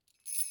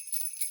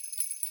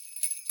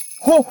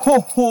Ho ho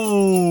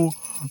ho!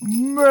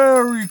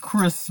 Merry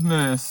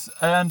Christmas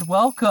and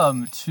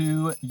welcome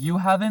to You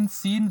Haven't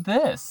Seen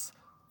This,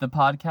 the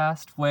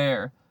podcast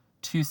where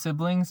two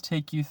siblings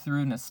take you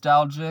through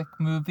nostalgic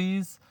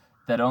movies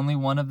that only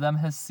one of them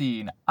has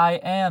seen. I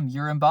am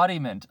your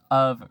embodiment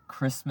of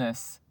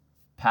Christmas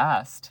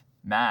past,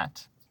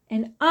 Matt.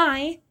 And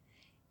I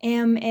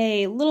am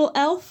a little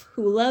elf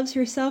who loves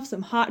herself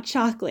some hot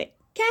chocolate,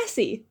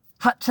 Cassie.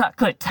 Hot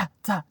chocolate, ta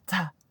ta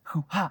ta,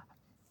 hoo ha.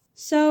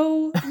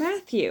 So,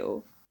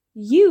 Matthew,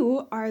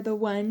 you are the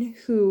one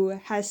who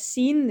has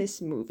seen this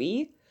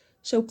movie.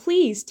 So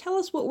please tell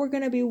us what we're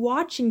going to be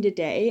watching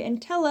today and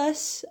tell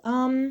us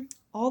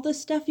all the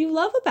stuff you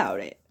love about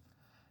it.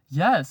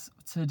 Yes,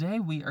 today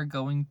we are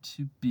going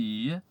to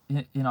be,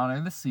 in honor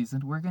of the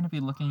season, we're going to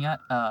be looking at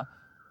a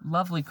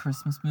lovely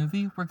Christmas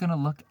movie. We're going to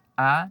look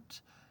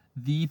at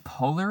The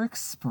Polar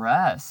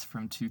Express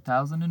from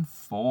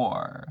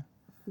 2004.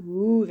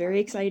 Ooh, very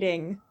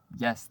exciting.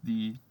 Yes,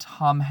 the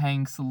Tom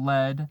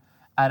Hanks-led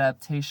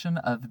adaptation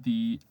of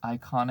the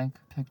iconic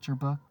picture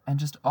book and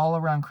just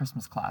all-around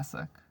Christmas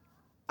classic.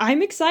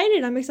 I'm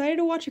excited. I'm excited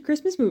to watch a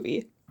Christmas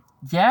movie.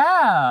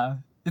 Yeah!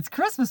 It's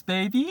Christmas,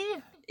 baby!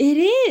 It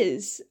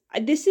is.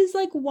 This is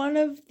like one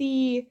of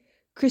the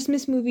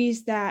Christmas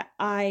movies that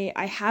I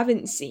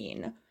haven't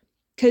seen.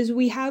 Because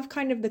we have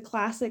kind of the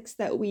classics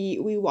that we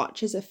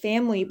watch as a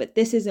family, but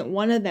this isn't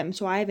one of them,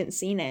 so I haven't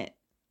seen it.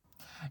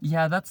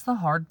 Yeah, that's the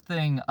hard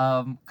thing,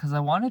 because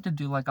I wanted to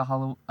do like a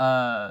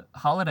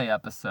holiday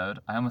episode.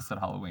 I almost said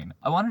Halloween.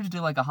 I wanted to do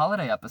like a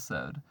holiday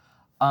episode.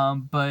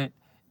 But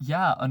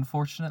yeah,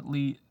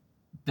 unfortunately,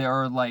 there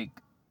are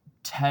like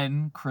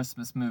 10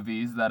 Christmas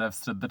movies that have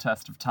stood the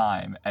test of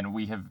time, and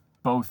we have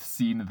both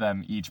seen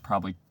them each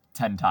probably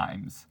 10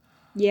 times.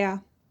 Yeah.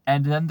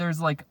 And then there's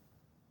like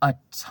a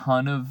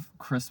ton of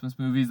Christmas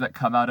movies that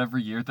come out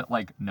every year that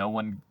like no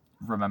one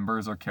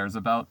remembers or cares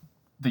about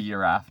the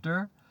year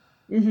after.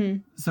 Mm-hmm.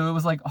 So it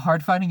was like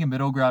hard finding a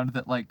middle ground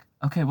that like,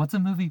 okay, what's a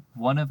movie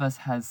one of us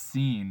has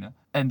seen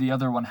and the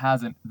other one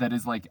hasn't that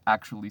is like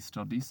actually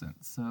still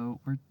decent? So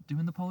we're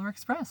doing The Polar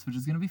Express, which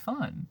is going to be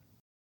fun.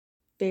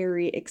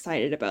 Very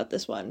excited about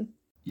this one.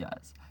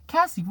 Yes.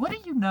 Cassie, what do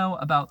you know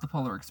about The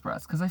Polar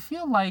Express? Because I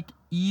feel like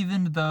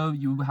even though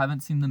you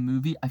haven't seen the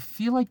movie, I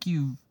feel like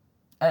you've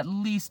at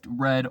least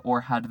read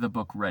or had the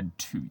book read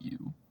to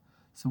you.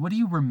 So what do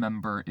you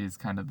remember is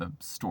kind of the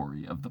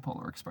story of The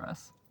Polar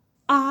Express?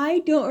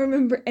 I don't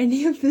remember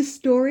any of the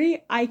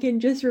story. I can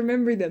just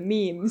remember the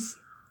memes.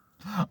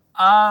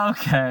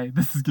 Okay,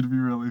 this is going to be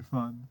really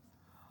fun.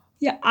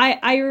 Yeah, I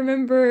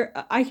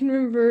can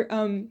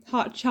remember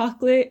hot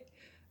chocolate.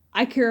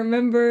 I can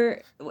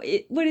remember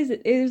what is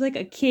it? There's like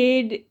a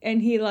kid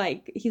and he's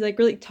like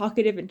really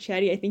talkative and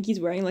chatty. I think he's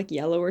wearing like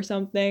yellow or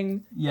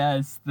something.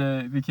 Yes,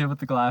 the kid with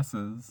the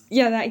glasses.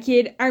 Yeah, that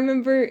kid. I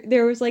remember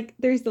there's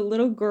the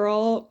little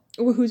girl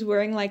who's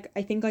wearing like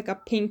I think like a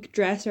pink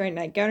dress or a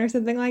nightgown or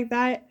something like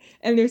that.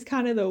 And there's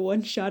kind of the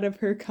one shot of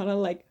her kind of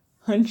like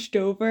hunched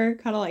over,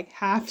 kind of like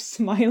half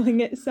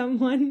smiling at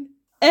someone.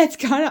 It's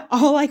kind of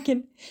all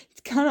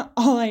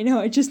I know.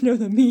 I just know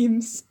the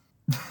memes.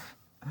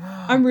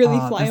 I'm really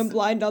flying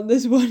blind on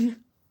this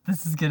one.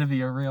 This is gonna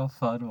be a real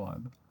fun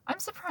one. I'm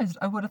surprised.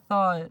 I would have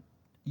thought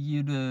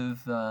you'd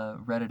have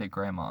read it at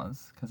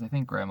Grandma's, because I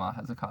think Grandma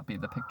has a copy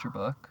of the picture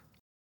book.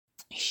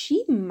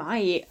 She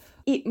might.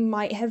 It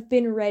might have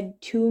been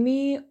read to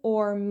me,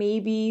 or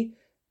maybe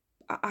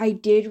I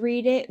did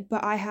read it,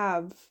 but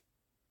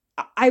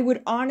I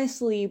would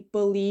honestly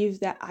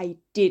believe that I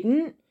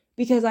didn't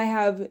because I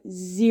have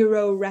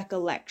zero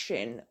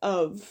recollection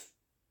of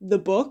the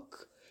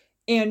book.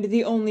 And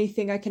the only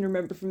thing I can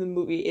remember from the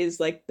movie is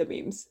like the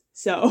memes.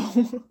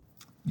 So,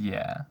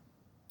 Yeah.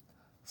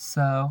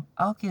 So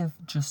I'll give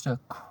just a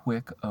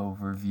quick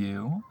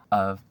overview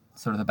of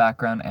sort of the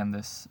background and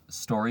this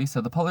story.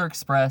 So The Polar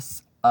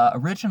Express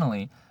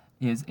originally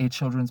is a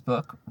children's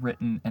book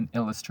written and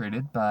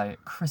illustrated by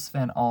Chris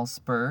Van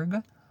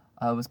Allsburg.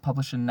 It was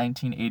published in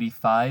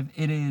 1985.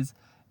 It is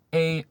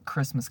a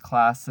Christmas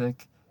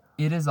classic.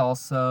 It is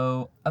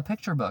also a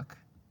picture book.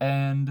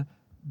 And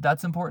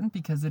that's important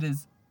because it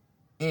is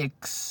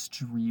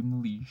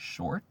extremely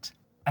short.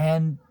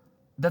 And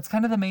that's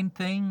kind of the main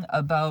thing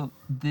about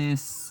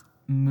this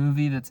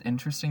movie that's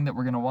interesting that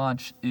we're going to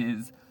watch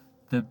is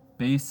the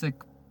basic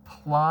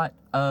plot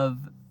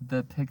of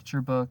the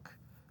picture book.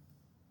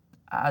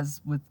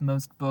 As with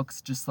most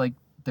books, just like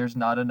there's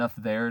not enough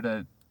there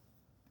to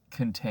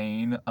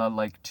contain a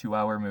like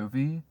 2-hour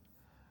movie.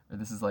 Or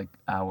this is like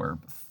hour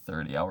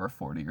 30, hour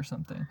 40 or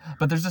something.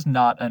 But there's just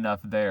not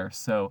enough there.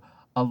 So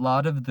a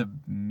lot of the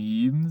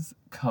memes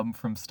come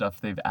from stuff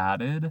they've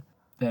added.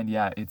 Then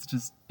yeah,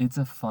 it's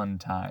a fun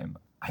time.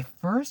 I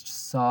first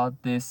saw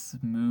this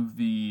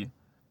movie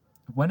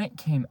when it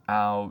came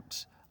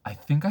out. I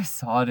think I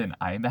saw it in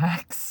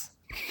IMAX.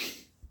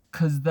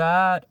 Cause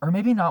that, or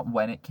maybe not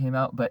when it came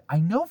out, but I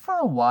know for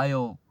a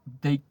while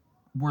they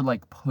were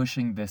like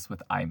pushing this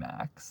with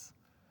IMAX.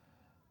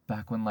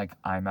 Back when like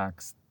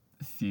IMAX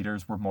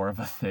theaters were more of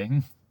a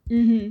thing.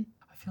 mm-hmm.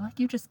 I feel like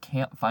you just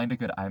can't find a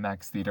good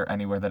IMAX theater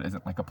anywhere that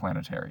isn't like a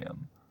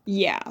planetarium.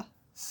 Yeah.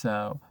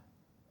 So,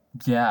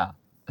 yeah,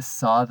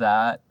 saw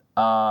that.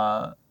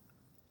 I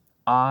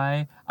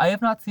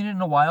have not seen it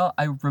in a while.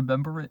 I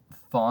remember it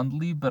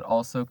fondly, but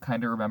also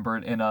kind of remember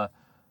it in a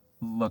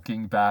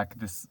looking back,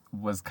 this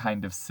was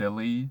kind of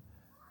silly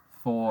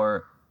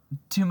for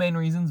two main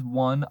reasons.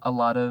 One, a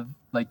lot of,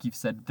 like you've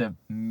said, the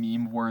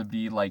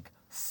meme-worthy, like,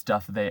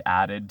 stuff they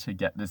added to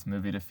get this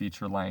movie to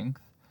feature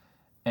length.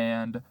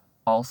 And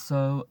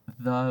also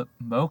the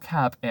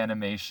mocap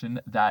animation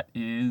that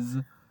is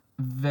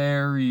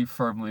very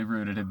firmly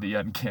rooted in the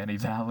Uncanny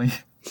Valley.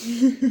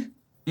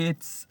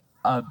 It's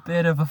a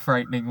bit of a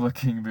frightening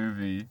looking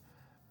movie,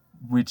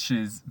 which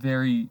is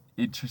very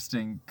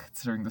interesting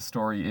considering the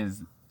story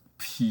is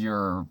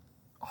pure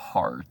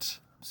heart.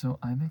 So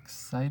I'm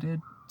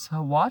excited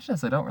to watch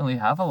this. I don't really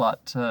have a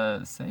lot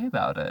to say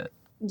about it.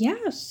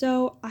 Yeah,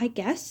 so I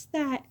guess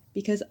that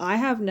because I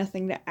have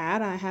nothing to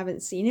add, I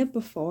haven't seen it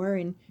before,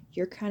 and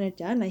you're kind of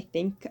done. I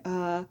think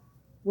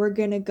we're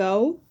gonna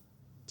go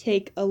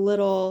take a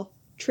little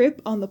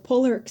trip on the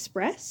Polar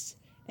Express,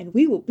 and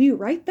we will be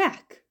right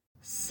back.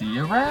 See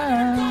you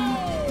around!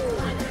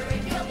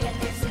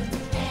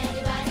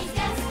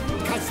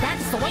 Because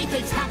that's the way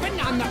things happen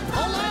on the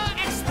Polar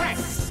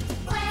Express.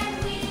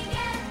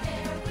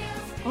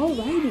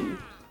 Alrighty,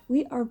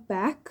 we are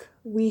back.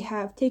 We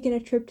have taken a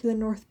trip to the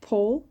North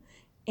Pole,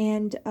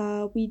 and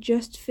we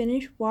just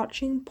finished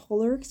watching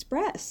Polar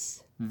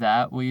Express.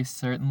 That we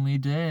certainly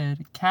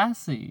did.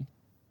 Cassie,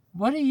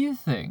 what do you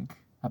think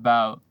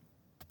about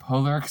the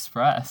Polar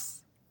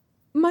Express?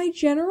 My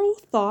general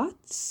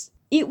thoughts,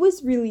 it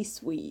was really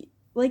sweet.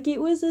 Like,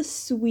 it was a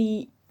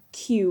sweet,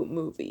 cute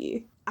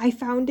movie. I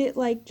found it,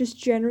 like, just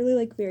generally,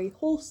 like, very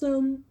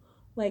wholesome.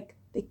 Like,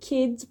 the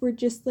kids were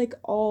just, like,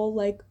 all,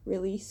 like,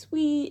 really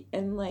sweet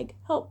and, like,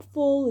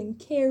 helpful and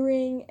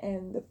caring,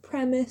 and the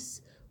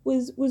premise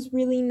was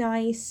really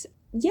nice.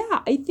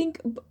 Yeah, I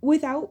think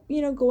without,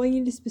 going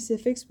into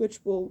specifics, which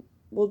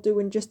we'll do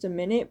in just a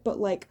minute, but,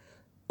 like,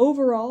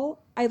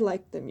 overall, I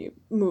liked the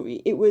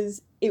movie. It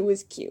was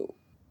cute.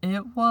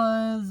 It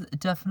was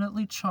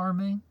definitely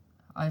charming.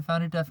 I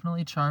found it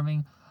definitely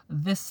charming.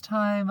 This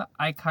time,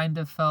 I kind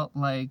of felt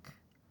like,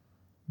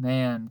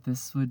 man,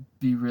 this would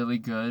be really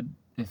good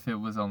if it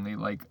was only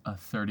like a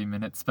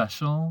 30-minute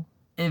special.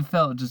 It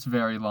felt just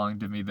very long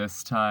to me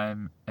this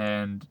time,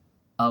 and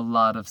a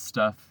lot of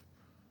stuff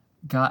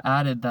got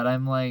added that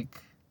I'm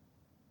like,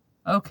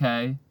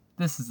 okay,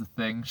 this is a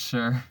thing,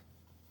 sure.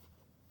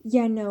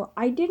 Yeah, no,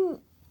 I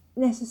didn't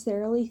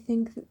necessarily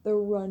think that the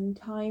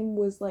runtime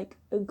was like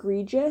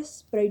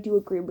egregious, but I do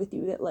agree with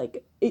you that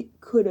like it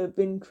could have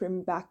been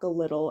trimmed back a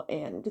little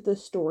and the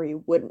story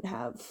wouldn't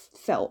have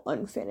felt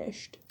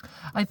unfinished.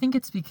 I think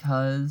it's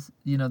because,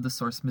 the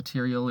source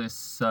material is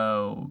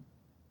so,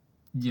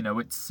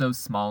 it's so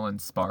small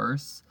and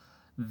sparse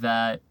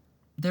that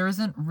there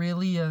isn't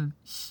really a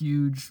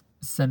huge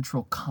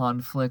central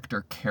conflict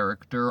or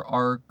character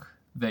arc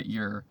that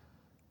you're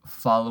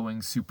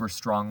following super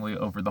strongly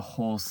over the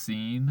whole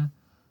scene,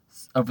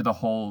 over the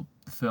whole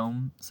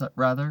film,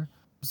 rather.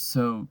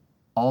 So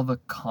all the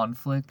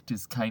conflict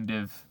is kind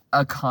of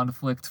a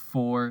conflict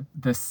for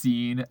the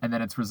scene, and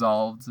then it's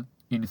resolved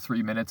in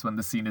 3 minutes when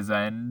the scene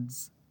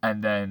ends,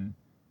 and then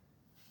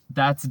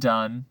that's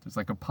done. There's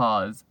like a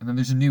pause, and then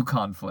there's a new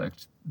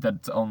conflict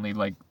that's only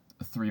like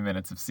 3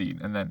 minutes of scene,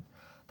 and then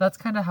that's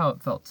kind of how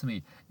it felt to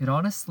me. It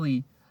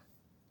honestly,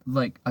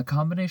 like, a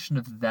combination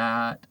of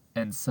that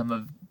and some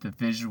of the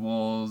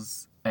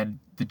visuals and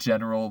the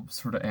general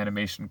sort of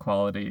animation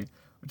quality,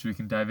 which we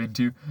can dive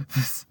into,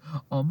 this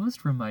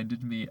almost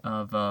reminded me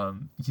of,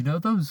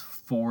 those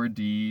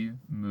 4D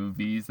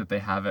movies that they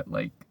have at,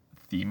 like,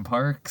 theme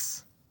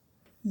parks?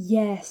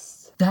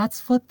 Yes.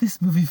 That's what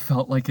this movie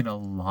felt like in a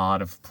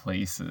lot of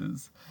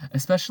places.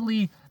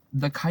 Especially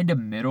the kind of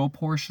middle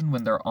portion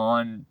when they're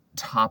on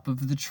top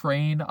of the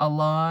train a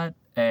lot,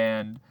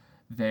 and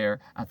they're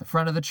at the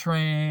front of the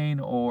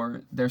train,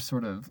 or they're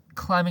sort of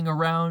climbing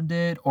around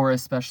it, or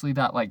especially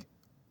that, like,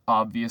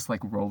 obvious, like,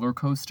 roller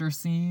coaster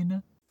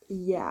scene.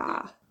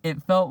 Yeah.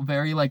 It felt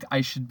very like I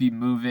should be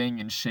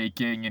moving and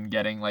shaking and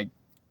getting, like,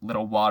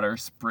 little water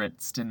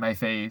spritzed in my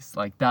face.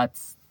 Like,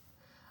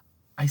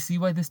 I see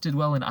why this did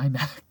well in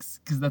IMAX,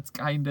 because that's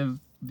kind of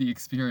the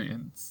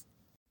experience.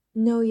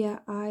 No, yeah,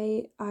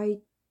 I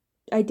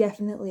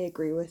definitely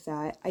agree with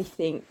that. I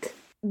think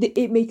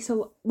it makes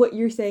what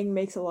you're saying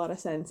makes a lot of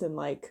sense, and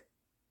like,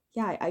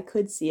 yeah, I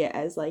could see it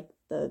as like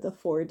the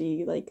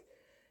 4D, like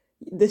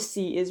the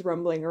sea is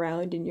rumbling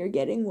around and you're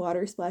getting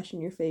water splash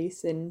in your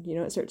face, and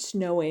it starts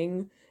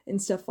snowing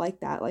and stuff like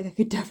that. Like, I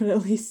could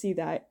definitely see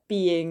that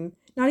being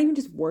not even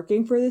just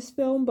working for this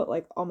film, but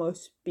like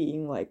almost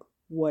being like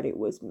what it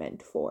was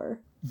meant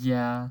for.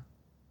 Yeah.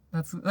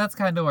 That's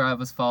kind of where I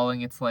was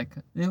falling. It's like,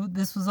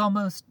 this was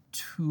almost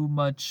too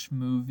much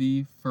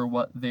movie for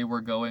what they were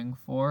going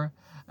for.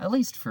 At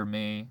least for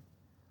me.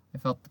 I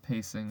felt the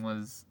pacing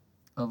was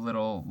a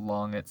little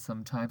long at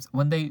some times.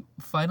 When they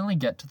finally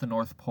get to the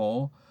North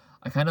Pole,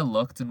 I kind of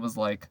looked and was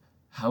like,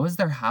 how is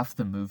there half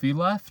the movie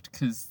left?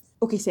 Because,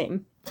 Okay,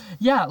 same.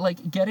 yeah,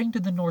 like, getting to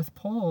the North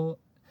Pole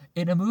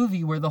in a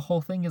movie where the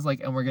whole thing is like,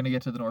 and we're going to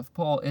get to the North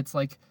Pole, it's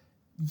like,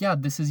 yeah,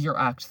 this is your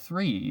Act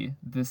 3.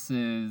 This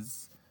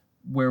is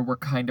where we're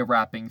kind of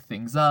wrapping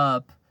things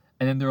up.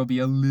 And then there will be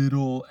a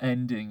little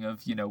ending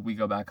of, we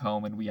go back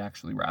home and we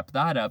actually wrap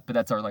that up. But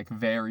that's our, like,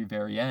 very,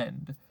 very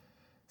end.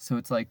 So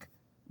it's like,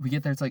 we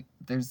get there, it's like,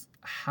 there's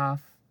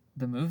half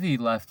the movie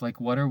left. Like,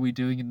 what are we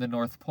doing in the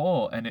North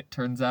Pole? And it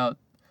turns out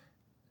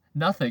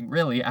nothing,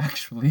 really,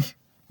 actually.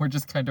 We're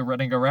just kind of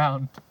running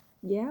around.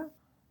 Yeah.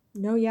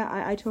 No,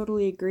 yeah, I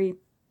totally agree.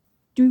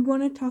 Do we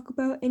want to talk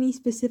about any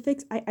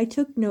specifics? I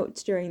took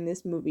notes during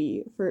this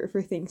movie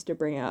for things to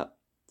bring up.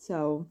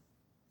 So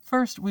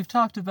First, we've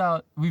jumped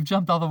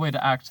all the way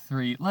to Act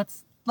 3.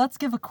 Let's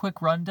give a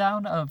quick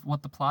rundown of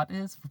what the plot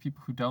is for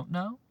people who don't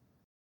know.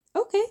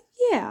 okay,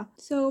 yeah.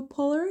 So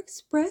Polar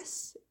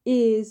Express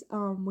is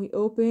we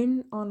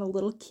open on a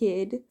little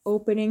kid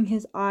opening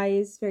his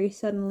eyes very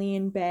suddenly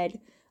in bed.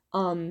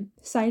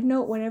 Side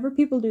note, whenever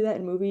people do that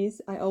in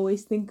movies, I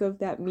always think of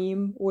that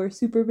meme where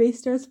Super Bass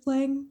starts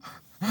playing.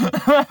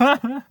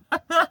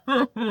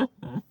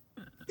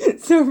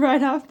 So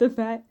right off the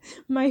bat,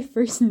 my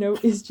first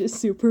note is just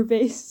Super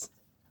Bass.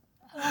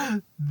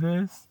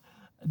 This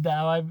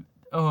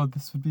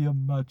would be a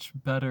much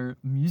better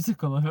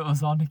musical if it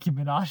was all Nicki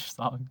Minaj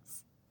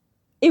songs.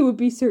 It would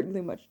be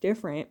certainly much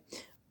different.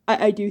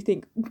 I do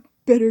think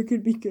better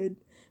could be good.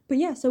 But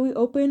yeah, so we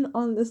open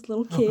on this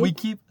little kid. We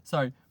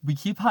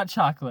keep Hot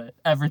Chocolate.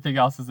 Everything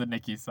else is a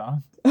Nicki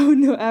song. Oh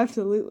no,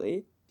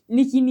 absolutely.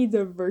 Nicki needs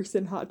a verse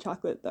in Hot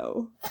Chocolate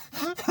though.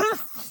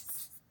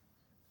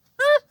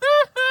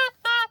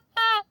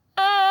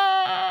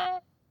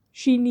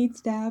 She needs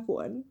to have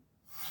one.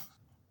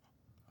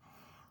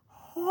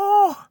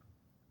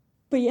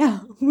 But yeah,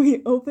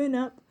 we open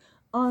up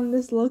on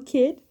this little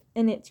kid,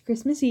 and it's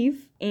Christmas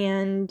Eve,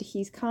 and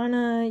he's kind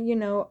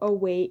of,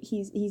 awake.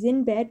 He's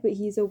in bed, but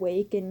he's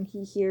awake, and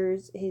he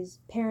hears his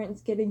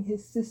parents getting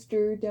his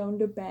sister down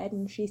to bed,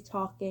 and she's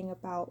talking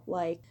about,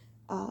 like,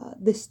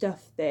 the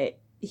stuff that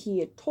he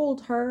had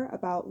told her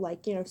about,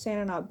 like,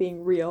 Santa not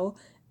being real.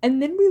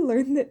 And then we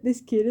learn that this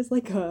kid is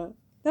like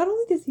not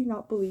only does he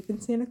not believe in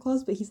Santa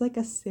Claus, but he's like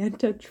a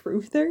Santa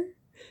truther.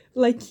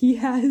 Like,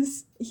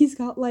 he's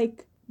got,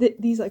 like,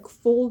 these, like,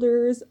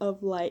 folders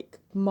of, like,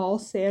 mall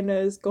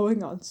Santas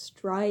going on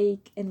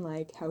strike and,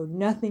 like, how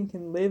nothing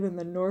can live in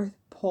the North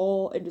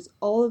Pole and just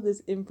all of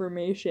this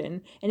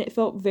information. And it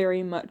felt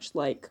very much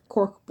like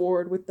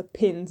corkboard with the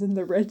pins and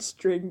the red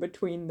string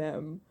between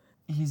them.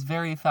 He's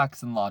very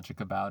facts and logic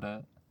about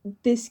it.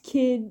 This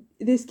kid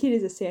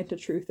is a Santa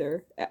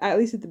truther, at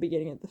least at the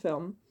beginning of the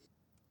film.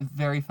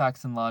 Very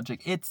facts and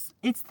logic. It's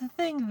the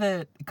thing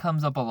that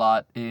comes up a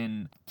lot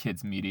in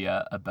kids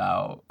media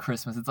about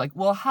Christmas. It's like,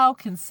 well, how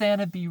can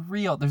Santa be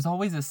real? There's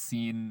always a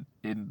scene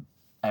in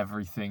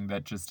everything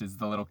that just is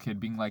the little kid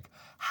being like,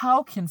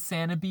 how can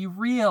Santa be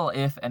real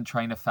if, and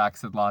trying to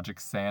facts and logic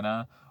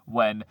Santa,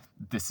 when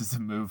this is a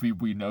movie,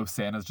 we know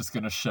Santa's just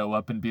gonna show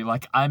up and be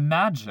like, I'm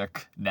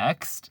magic.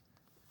 Next.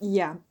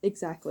 Yeah,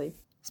 exactly.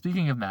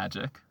 Speaking of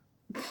magic,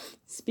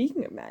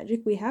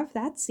 we have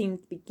that scene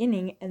at the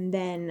beginning, and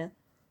then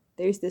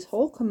there's this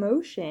whole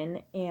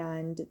commotion,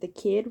 and the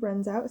kid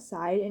runs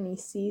outside and he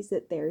sees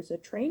that there's a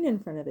train in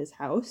front of his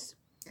house,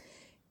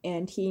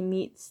 and he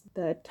meets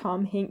the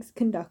Tom Hanks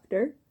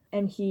conductor,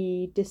 and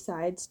he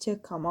decides to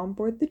come on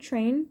board the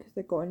train because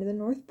they're going to the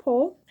North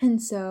Pole.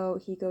 And so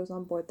he goes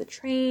on board the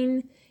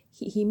train.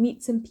 He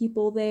meets some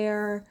people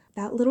there.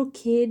 That little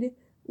kid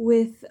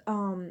with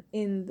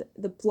in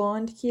the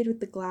blonde kid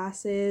with the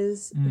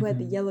glasses who had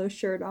the yellow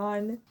shirt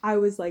on, I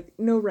was like,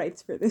 no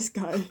rights for this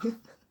guy.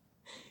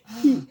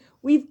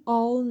 We've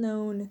all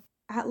known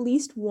at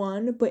least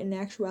one, but in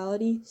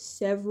actuality,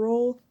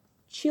 several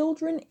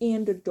children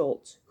and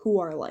adults who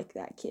are like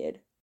that kid.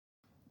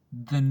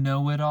 the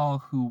know-it-all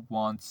who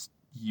wants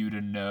you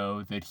to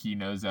know that he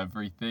knows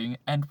everything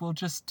and will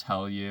just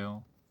tell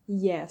you.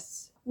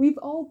 Yes. We've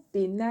all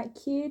been that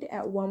kid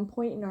at one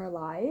point in our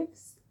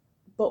lives,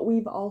 but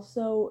we've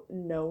also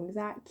known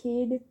that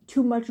kid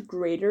to much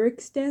greater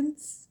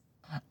extents.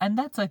 And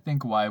that's, I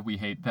think, why we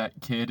hate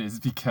that kid, is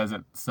because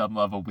at some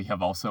level we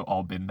have also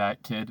all been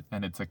that kid,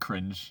 and it's a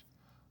cringe.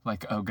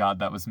 Like, oh god,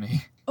 that was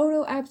me. Oh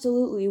no,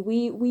 absolutely.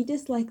 We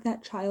dislike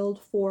that child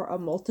for a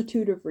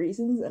multitude of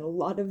reasons, and a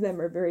lot of them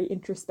are very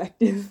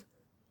introspective.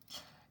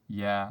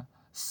 Yeah.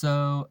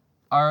 So,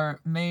 our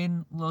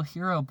main little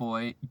hero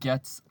boy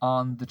gets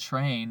on the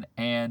train,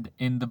 and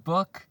in the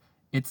book,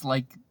 it's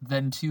like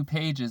then 2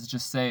 pages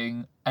just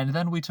saying, and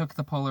then we took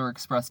the Polar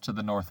Express to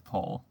the North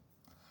Pole.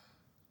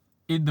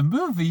 In the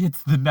movie,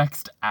 it's the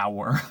next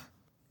hour.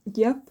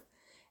 Yep.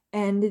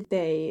 And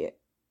they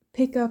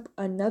pick up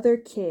another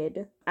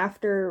kid.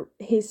 After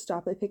his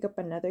stop, they pick up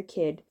another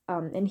kid.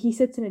 And he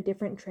sits in a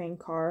different train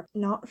car.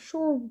 Not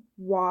sure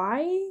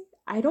why.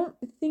 I don't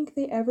think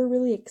they ever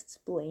really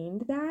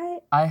explained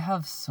that. I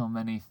have so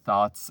many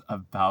thoughts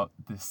about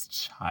this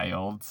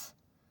child.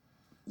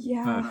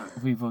 Yeah.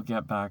 But we will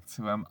get back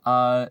to him.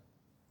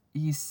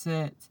 He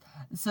sits...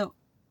 So,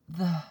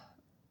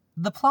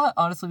 the plot,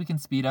 honestly, we can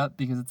speed up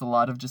because it's a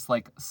lot of just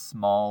like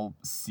small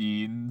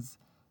scenes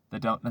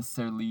that don't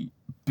necessarily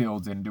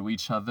build into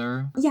each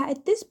other. Yeah,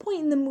 at this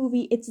point in the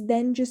movie, it's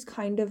then just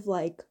kind of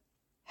like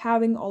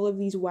having all of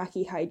these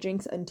wacky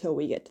hijinks until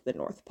we get to the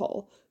North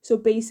Pole. So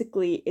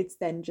basically, it's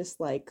then just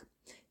like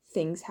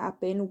things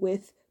happen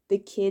with the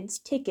kids'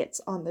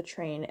 tickets on the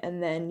train,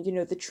 and then,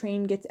 the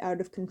train gets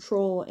out of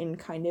control in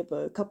kind of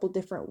a couple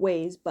different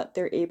ways, but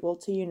they're able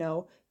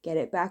to, get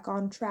it back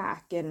on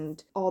track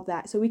and all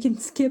that. So we can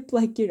skip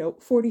like,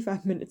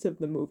 45 minutes of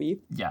the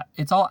movie. Yeah,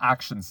 it's all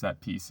action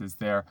set pieces.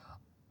 They're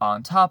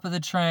on top of the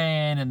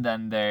train, and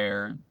then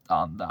they're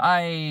on the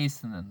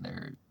ice, and then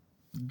they're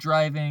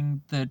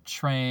driving the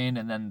train,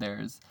 and then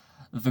there's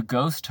the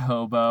ghost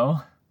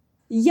hobo.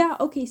 Yeah,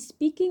 okay,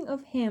 speaking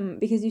of him,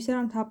 because you said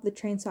on top of the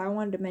train, so I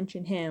wanted to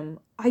mention him.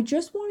 I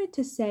just wanted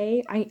to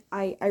say,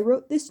 I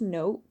wrote this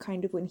note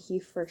kind of when he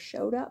first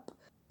showed up,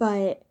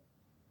 but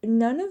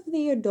none of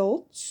the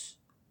adults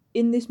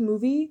in this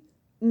movie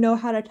know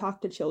how to talk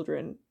to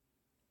children.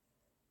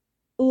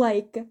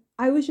 Like,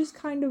 I was just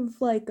kind of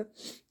like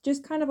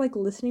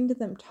listening to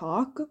them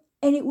talk,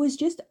 and it was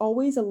just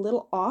always a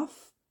little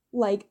off.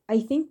 Like, I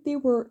think they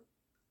were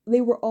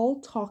all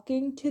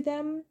talking to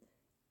them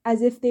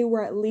as if they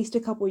were at least a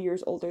couple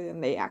years older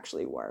than they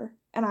actually were.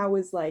 And I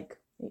was like,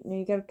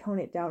 you gotta tone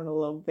it down a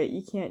little bit.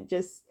 You can't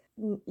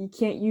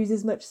use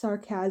as much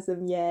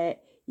sarcasm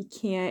yet. You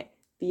can't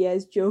be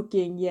as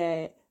joking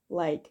yet.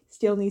 Like,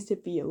 still needs to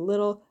be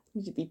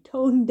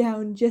toned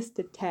down just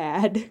a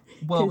tad.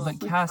 Well, but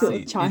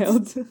Cassie,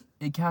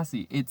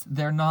 Cassie,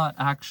 they're not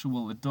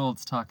actual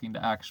adults talking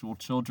to actual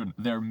children.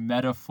 They're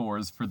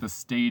metaphors for the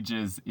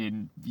stages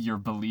in your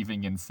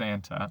believing in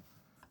Santa.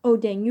 Oh,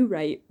 dang, you're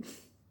right.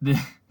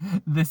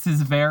 This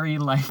is very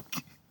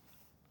like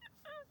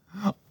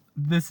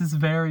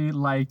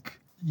like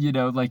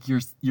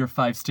your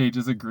 5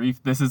 stages of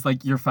grief. This is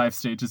like your 5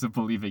 stages of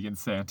believing in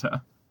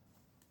Santa.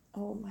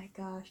 Oh my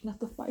gosh,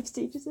 not the 5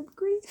 stages of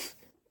grief.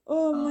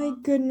 Oh my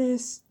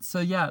goodness. So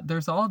yeah,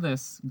 there's all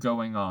this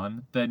going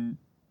on. Then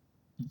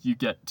you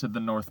get to the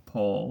North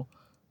Pole,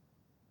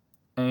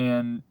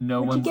 and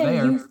one's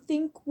there.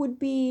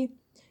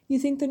 You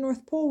think the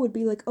North Pole would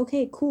be like,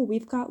 okay, cool,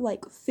 we've got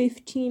like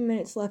 15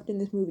 minutes left in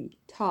this movie,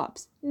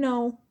 tops.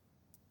 No.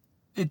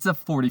 It's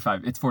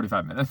 45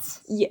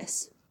 minutes.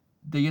 Yes.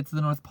 They get to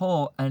the North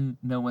Pole, and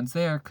no one's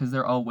there because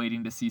they're all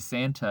waiting to see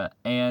Santa.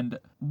 And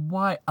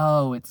why?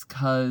 Oh, it's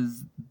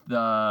because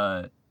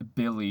the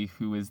Billy,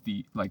 who is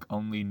the like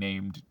only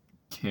named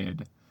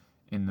kid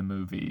in the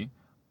movie,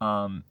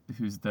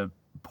 who's the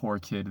poor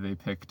kid they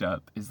picked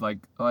up, is like,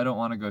 oh, I don't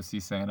want to go see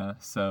Santa.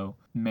 So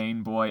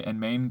main boy and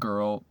main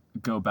girl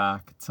go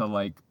back to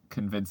like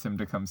convince him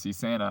to come see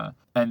Santa,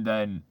 and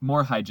then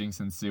more hijinks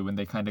ensue when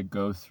they kind of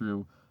go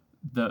through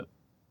the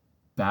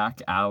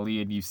back alley,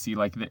 and you see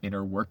like the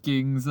inner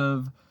workings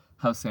of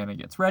how Santa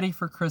gets ready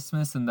for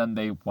Christmas, and then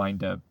they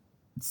wind up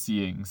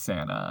seeing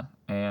Santa.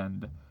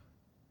 And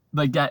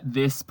like at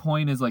this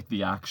point is like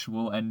the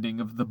actual ending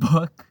of the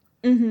book.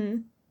 Mm-hmm.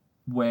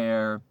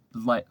 Where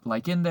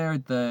like in there,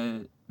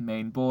 the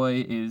main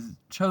boy is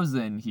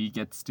chosen. He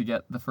gets to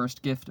get the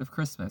first gift of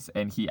Christmas,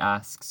 and he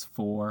asks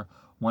for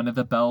one of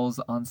the bells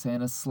on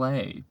Santa's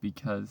sleigh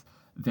because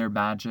they're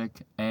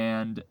magic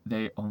and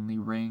they only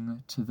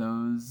ring to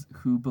those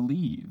who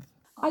believe.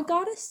 I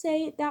gotta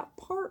say, that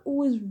part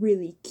was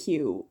really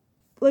cute.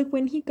 Like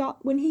when he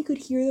could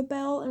hear the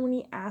bell and when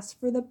he asked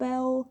for the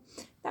bell,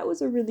 that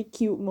was a really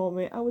cute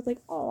moment. I was like,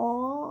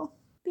 "Aw,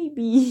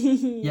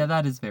 baby." Yeah,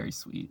 that is very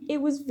sweet.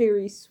 It was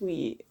very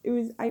sweet.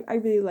 I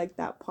really liked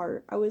that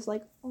part. I was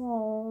like,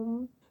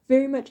 "Aw."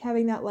 Very much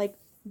having that like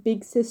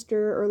big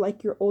sister or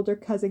like your older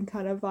cousin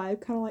kind of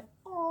vibe, kind of like,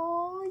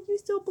 "Aw, you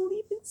still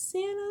believe in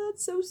Santa?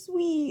 That's so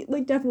sweet."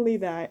 Like definitely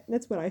that.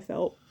 That's what I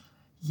felt.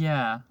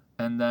 Yeah,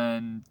 and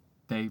then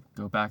they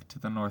go back to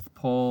the North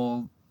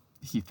Pole.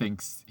 He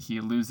thinks he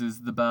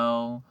loses the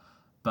bell,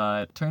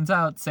 but turns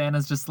out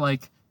Santa's just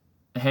like,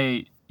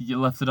 "Hey, you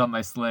left it on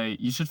my sleigh.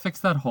 You should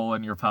fix that hole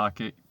in your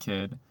pocket,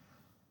 kid."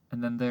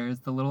 And then there's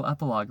the little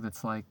epilogue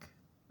that's like,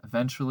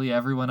 eventually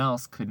everyone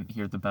else couldn't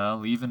hear the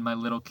bell, even my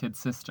little kid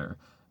sister,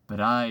 but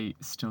I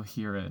still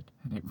hear it,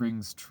 and it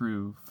rings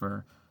true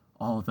for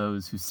all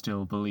those who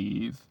still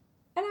believe.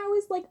 And I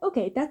was like,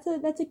 okay, that's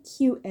a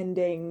cute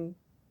ending.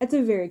 That's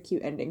a very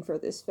cute ending for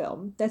this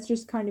film. That's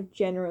just kind of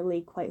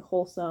generally quite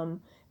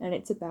wholesome, and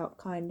it's about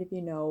kind of,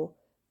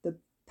 the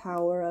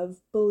power of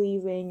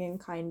believing and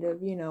kind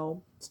of,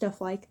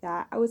 stuff like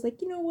that. I was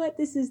like, you know what?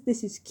 This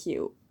is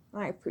cute.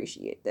 I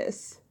appreciate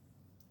this.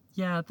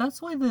 Yeah,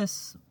 that's why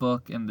this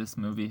book and this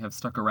movie have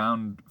stuck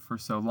around for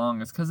so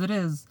long, is because it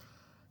is,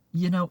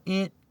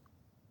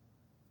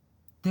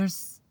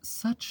 there's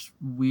such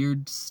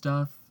weird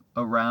stuff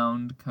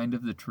around kind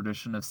of the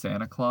tradition of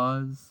Santa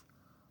Claus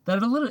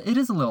that it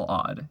is a little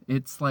odd.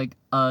 It's like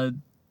a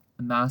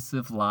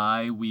massive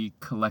lie we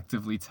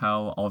collectively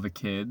tell all the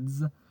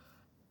kids,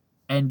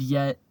 and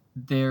yet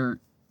there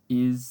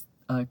is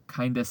a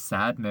kind of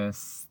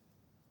sadness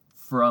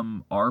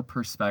from our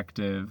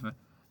perspective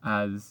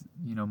as,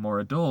 more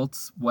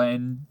adults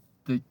when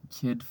the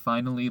kid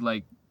finally,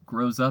 like,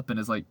 grows up and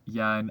is like,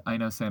 yeah, I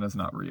know Santa's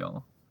not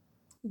real.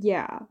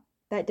 Yeah,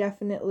 that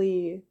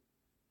definitely,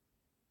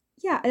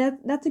 yeah,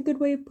 that's a good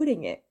way of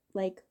putting it.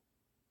 Like,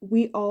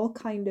 we all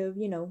kind of,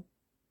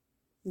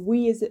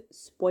 we as a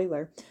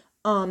spoiler,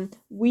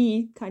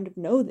 we kind of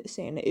know that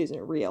Santa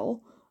isn't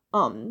real.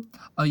 Um,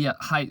 Oh, yeah.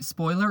 Hi.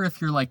 Spoiler if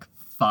you're like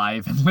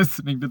 5 and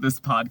listening to this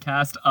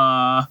podcast.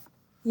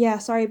 yeah,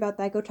 sorry about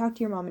that. Go talk to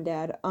your mom and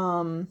dad.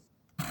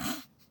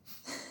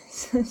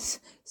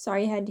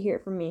 Sorry you had to hear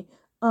it from me.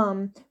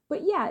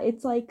 But yeah,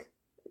 it's like,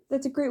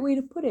 that's a great way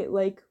to put it.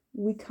 Like,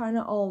 we kind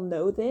of all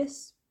know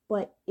this,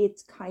 but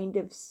it's kind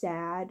of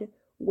sad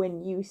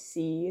when you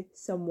see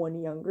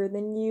someone younger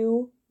than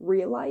you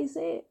realize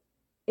it.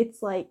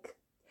 It's like,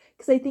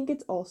 because I think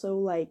it's also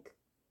like,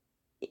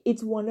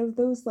 it's one of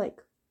those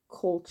like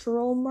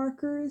cultural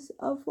markers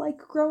of like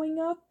growing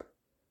up.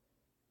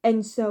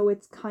 And so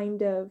it's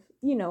kind of,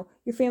 your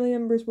family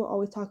members will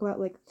always talk about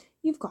like,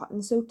 you've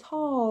gotten so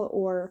tall,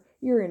 or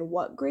you're in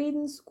what grade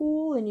in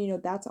school,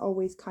 and that's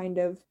always kind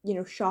of,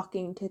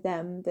 shocking to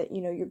them that,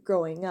 you're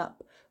growing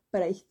up.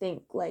 But I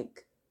think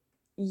like,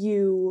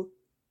 you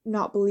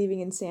not believing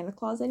in Santa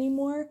Claus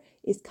anymore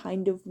is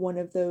kind of one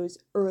of those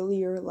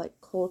earlier like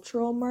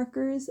cultural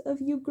markers of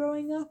you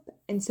growing up.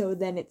 And so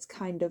then it's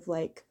kind of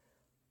like,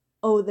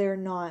 oh, they're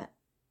not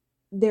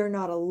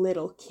a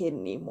little kid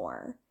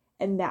anymore.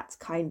 And that's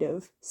kind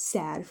of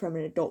sad from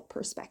an adult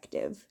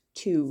perspective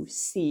to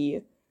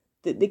see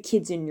the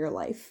kids in your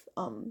life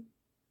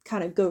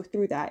kind of go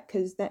through that,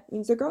 because that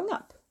means they're growing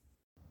up.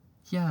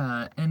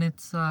 Yeah, and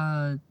it's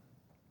a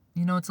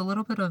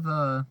little bit of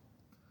a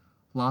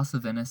loss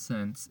of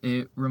innocence.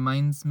 It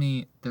reminds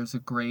me, there's a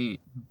great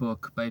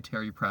book by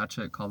Terry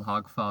Pratchett called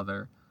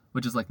Hogfather,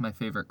 which is like my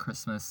favorite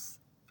Christmas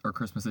or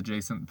Christmas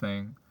adjacent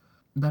thing.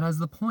 That has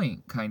the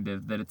point, kind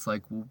of, that it's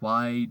like, well,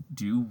 why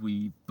do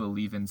we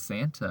believe in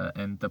Santa?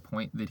 And the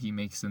point that he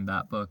makes in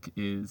that book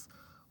is,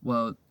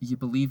 well, you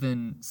believe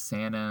in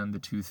Santa and the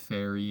Tooth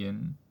Fairy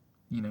and,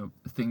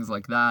 things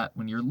like that.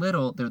 When you're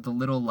little, they're the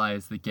little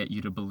lies that get you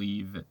to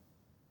believe,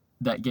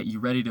 that get you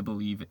ready to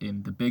believe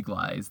in the big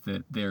lies,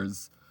 that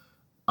there's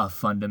a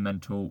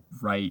fundamental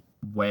right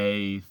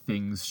way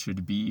things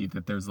should be,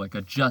 that there's like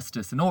a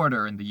justice and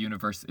order and the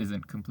universe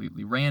isn't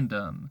completely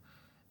random.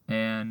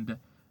 And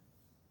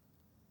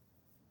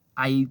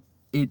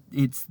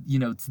it's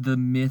the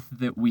myth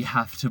that we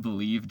have to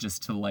believe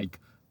just to like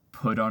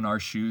put on our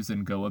shoes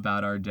and go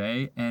about our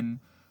day, and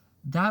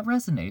that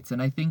resonates.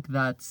 And I think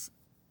that's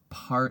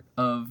part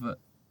of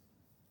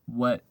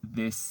what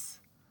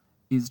this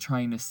is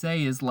trying to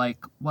say is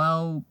like,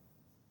 well,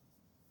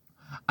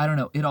 I don't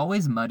know, it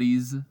always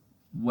muddies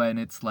when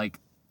it's like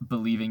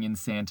believing in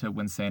Santa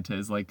when Santa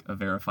is like a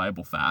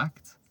verifiable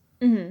fact,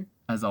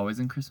 as always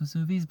in Christmas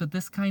movies. But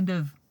this kind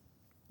of,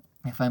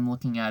 if I'm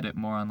looking at it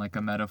more on like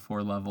a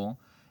metaphor level,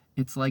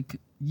 it's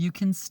like you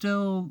can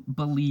still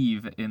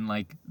believe in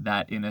like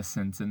that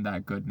innocence and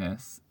that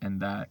goodness, and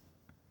that,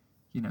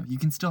 you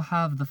can still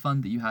have the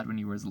fun that you had when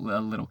you were a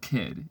little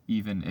kid,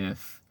 even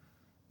if,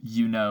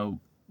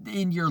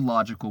 in your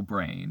logical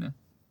brain,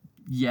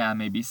 yeah,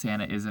 maybe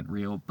Santa isn't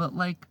real, but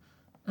like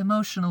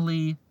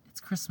emotionally,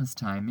 it's Christmas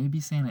time. Maybe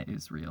Santa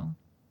is real.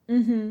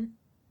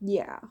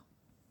 Yeah.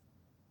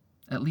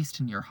 At least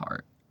in your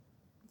heart.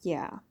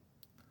 Yeah.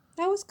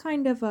 That was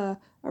kind of a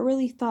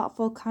really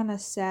thoughtful, kind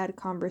of sad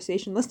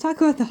conversation. Let's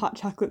talk about the hot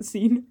chocolate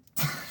scene.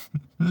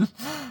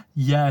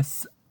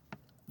 Yes.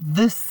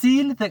 The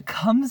scene that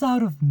comes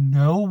out of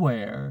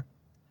nowhere.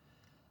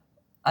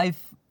 I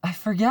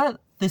forget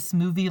this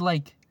movie,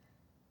 like,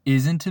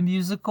 isn't a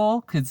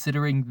musical,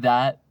 considering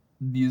that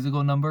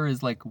musical number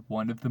is, like,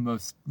 one of the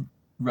most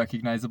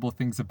recognizable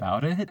things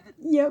about it.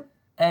 Yep.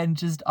 And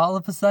just all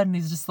of a sudden,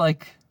 he's just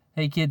like,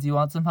 hey kids, you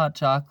want some hot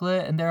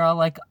chocolate? And they're all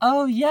like,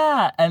 oh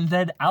yeah. And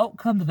then out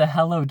come the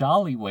Hello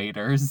Dolly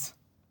waiters.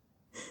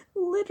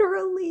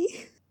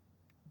 Literally.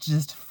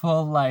 Just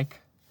full like,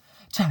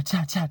 cha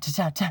cha cha cha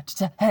cha cha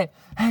cha. Hey,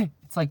 hey.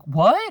 It's like,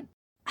 what?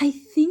 I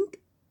think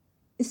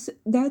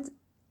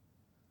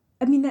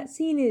that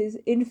scene is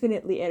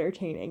infinitely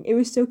entertaining. It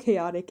was so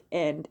chaotic,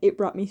 and it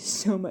brought me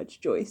so much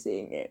joy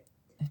seeing it.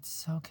 It's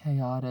so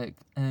chaotic,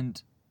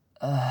 and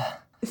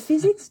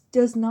physics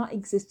does not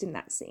exist in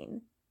that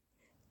scene.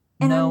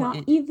 And no, I'm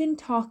not even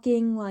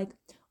talking like,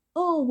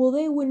 oh, well,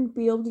 they wouldn't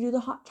be able to do the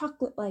hot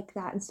chocolate like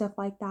that and stuff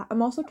like that.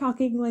 I'm also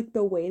talking like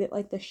the way that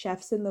like the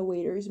chefs and the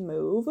waiters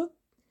move.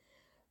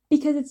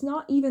 Because it's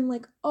not even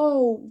like,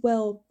 oh,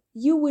 well,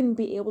 you wouldn't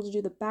be able to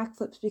do the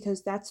backflips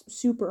because that's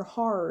super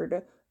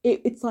hard.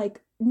 It's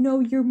like, no,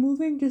 you're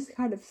moving just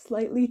kind of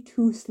slightly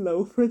too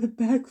slow for the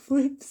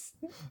backflips.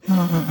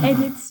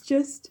 And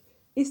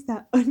it's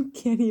that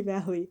uncanny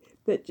valley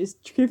that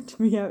just tripped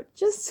me out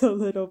just a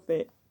little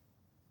bit.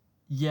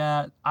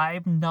 Yeah,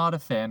 I'm not a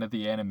fan of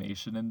the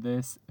animation in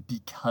this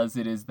because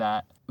it is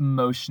that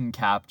motion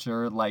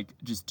capture, like,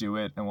 just do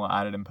it and we'll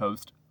add it in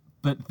post.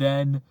 But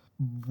then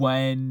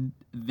when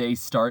they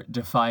start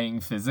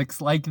defying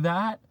physics like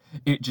that,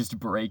 it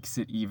just breaks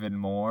it even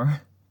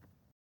more.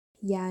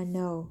 Yeah,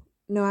 no.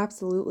 No,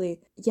 absolutely.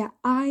 Yeah,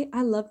 I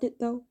loved it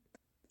though.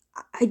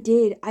 I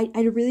did. I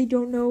really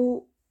don't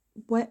know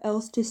what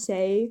else to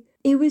say.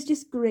 It was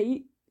just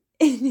great.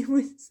 And it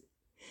was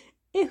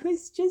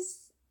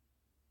just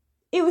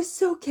it was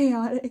so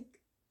chaotic.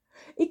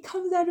 It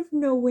comes out of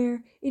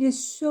nowhere. It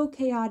is so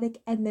chaotic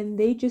and then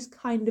they just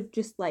kind of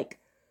just like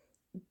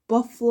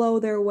buffalo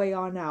their way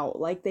on out.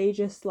 Like they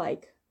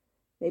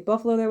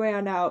buffalo their way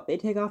on out. They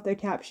take off their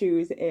tap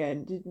shoes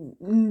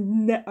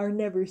and are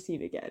never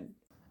seen again.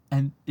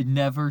 And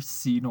never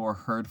seen or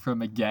heard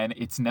from again.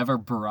 It's never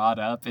brought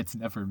up. It's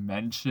never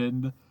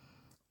mentioned.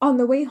 On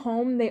the way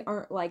home, they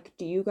aren't like,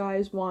 "Do you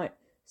guys want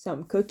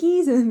some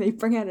cookies?" And then they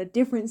bring out a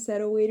different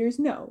set of waiters.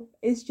 No,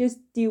 it's just,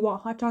 "Do you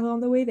want hot chocolate on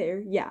the way there?"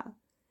 Yeah.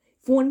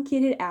 If one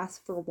kid had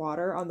asked for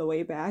water on the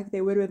way back,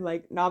 they would have been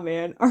like, "Nah,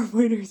 man, our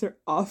waiters are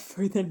off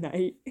for the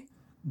night."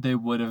 They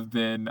would have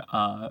been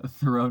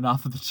thrown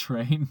off of the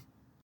train.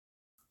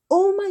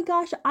 Oh my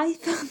gosh, I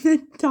thought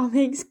that Tom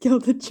Hanks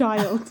killed a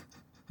child.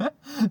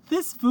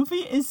 This movie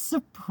is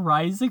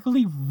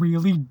surprisingly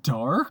really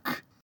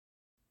dark.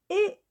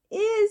 It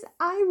is.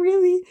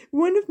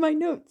 One of my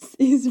notes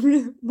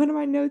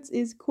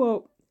is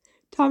quote,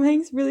 "Tom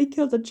Hanks really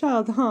killed a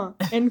child, huh?"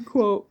 End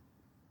quote.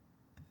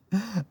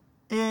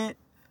 It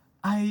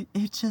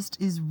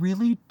just is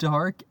really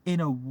dark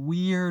in a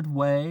weird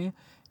way.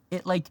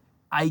 It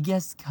I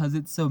guess cuz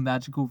it's so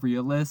magical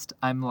realist,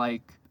 I'm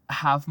like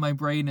half my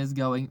brain is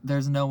going,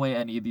 there's no way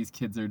any of these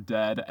kids are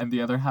dead, and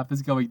the other half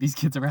is going, these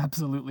kids are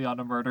absolutely on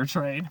a murder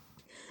train.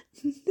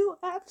 No,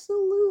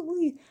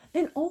 absolutely.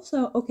 And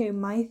also, okay,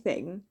 my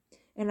thing,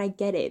 and I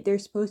get it, they're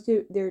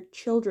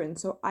children,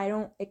 so I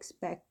don't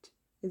expect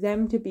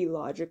them to be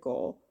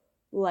logical,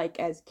 like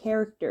as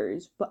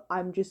characters, but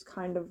I'm just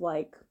kind of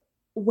like,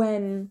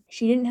 when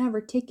she didn't have her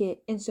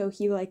ticket, and so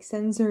he like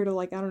sends her to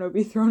like, I don't know,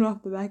 be thrown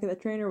off the back of the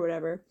train or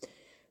whatever,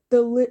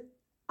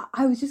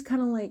 I was just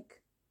kind of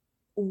like,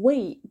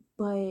 wait,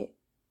 but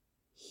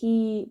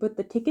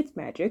the ticket's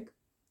magic,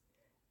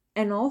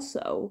 and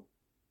also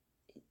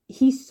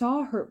he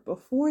saw her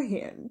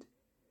beforehand.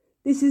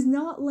 This is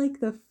not like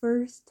the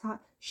first time.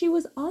 She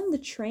was on the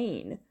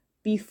train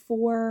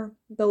before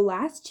the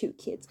last two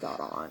kids got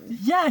on.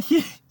 Yeah,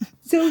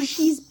 So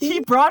he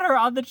brought her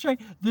on the train.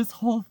 This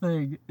whole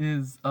thing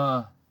is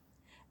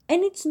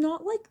and it's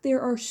not like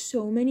there are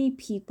so many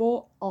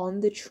people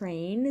on the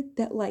train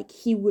that like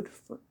he would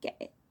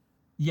forget.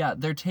 Yeah,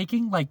 they're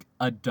taking like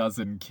a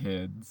dozen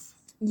kids.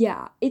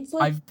 Yeah, it's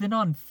like I've been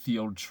on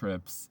field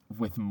trips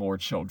with more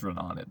children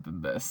on it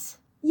than this.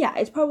 Yeah,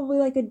 it's probably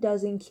like a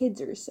dozen kids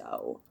or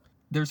so.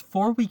 There's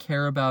 4 we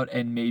care about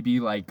and maybe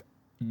like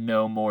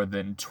no more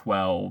than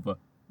 12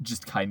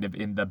 just kind of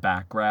in the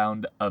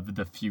background of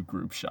the few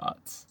group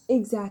shots.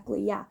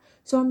 Exactly, yeah.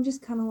 So I'm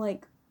just kind of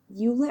like,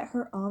 you let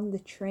her on the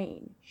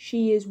train.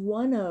 She is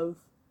one of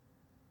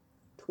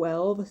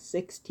 12,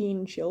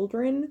 16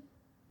 children.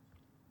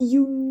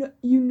 You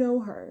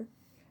know her.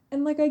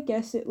 And like I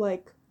guess it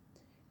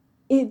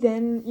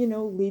then,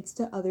 leads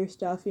to other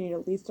stuff,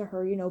 leads to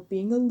her,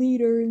 being a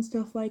leader and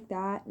stuff like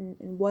that and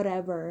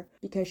whatever,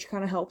 because she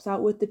kind of helps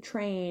out with the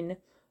train,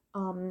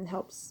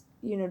 helps,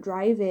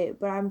 drive it.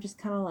 But I'm just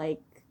kind of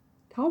like,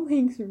 Tom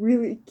Hanks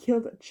really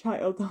killed a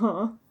child,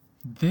 huh?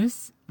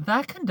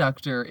 That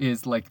conductor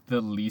is like the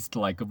least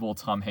likable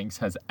Tom Hanks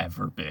has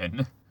ever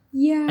been.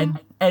 Yeah.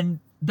 And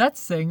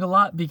that's saying a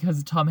lot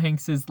because Tom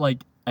Hanks is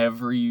like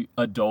every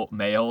adult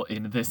male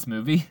in this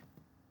movie.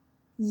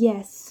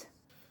 Yes.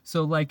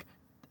 So like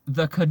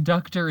the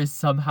conductor is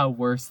somehow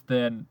worse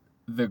than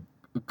the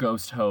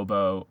ghost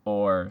hobo,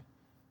 or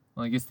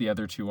well, I guess the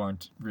other two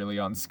aren't really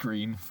on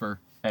screen for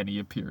any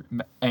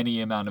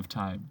amount of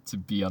time to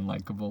be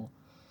unlikable.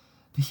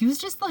 But he was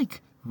just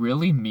like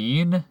really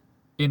mean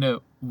in a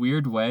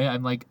weird way.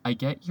 I'm like, I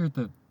get you're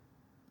the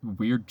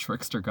weird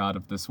trickster god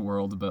of this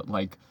world, but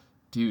like,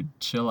 dude,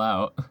 chill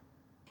out.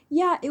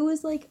 Yeah, it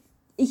was like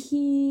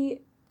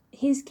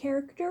his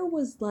character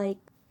was like,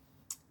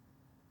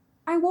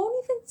 I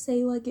won't even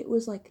say like it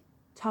was like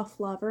tough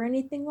love or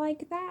anything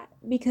like that,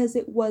 because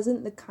it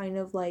wasn't the kind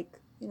of like,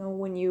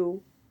 when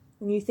you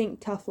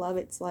think tough love,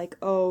 it's like,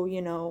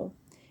 oh,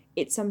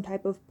 it's some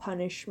type of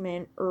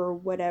punishment or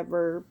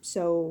whatever,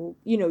 so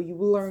you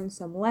learn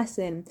some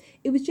lesson.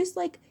 It was just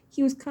like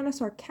he was kind of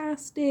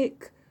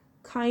sarcastic,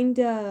 kind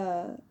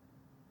of,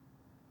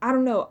 I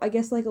don't know, I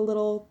guess like a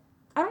little,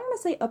 I don't want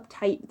to say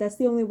uptight, but that's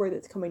the only word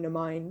that's coming to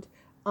mind.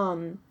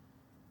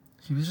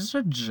 He was just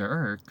a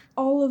jerk.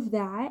 All of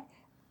that.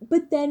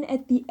 But then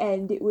at the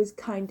end, it was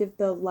kind of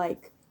the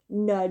like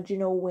nudge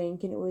and a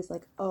wink, and it was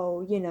like,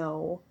 oh,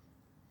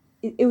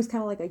 it was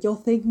kind of like a "you'll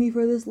thank me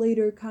for this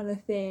later" kind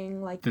of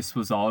thing. Like, this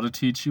was all to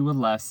teach you a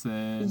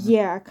lesson.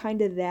 Yeah,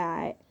 kind of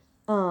that.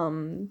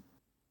 The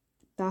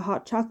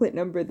hot chocolate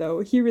number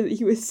though, he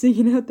was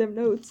singing out them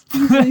notes.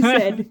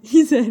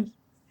 He said,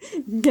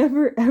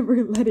 "Never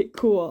ever let it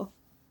cool.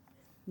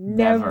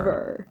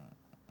 Never."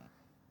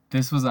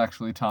 This was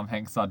actually Tom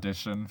Hanks'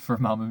 audition for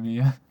Mamma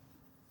Mia.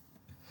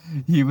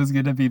 he was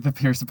gonna be the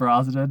Pierce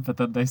Brosnan, but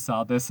then they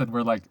saw this and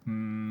were like,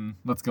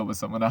 let's go with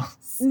someone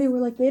else. And they were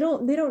like, they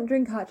don't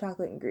drink hot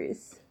chocolate in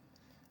Greece.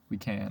 We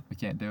can't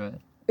do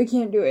it. We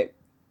can't do it.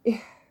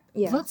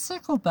 Yeah. Let's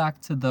circle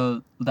back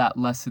to that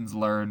lessons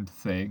learned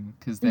thing,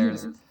 because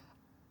there's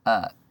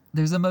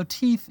a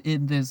motif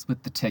in this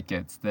with the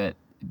tickets that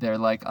they're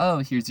like, oh,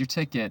 here's your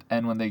ticket,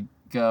 and when they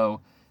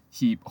go,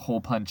 he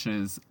hole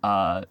punches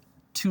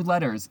 2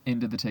 letters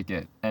into the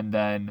ticket, and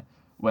then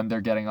when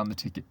they're getting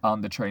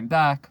on the train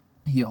back,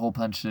 he hole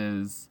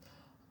punches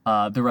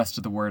the rest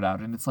of the word out,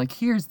 and it's like,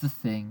 here's the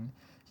thing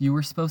you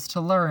were supposed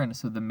to learn.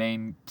 So the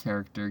main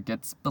character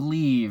gets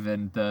believe,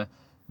 and the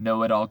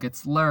know-it-all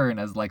gets learn,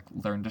 as like,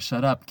 learn to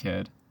shut up,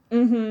 kid.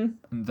 And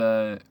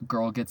the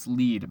girl gets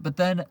lead. But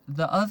then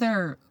the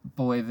other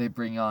boy they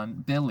bring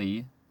on,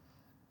 Billy,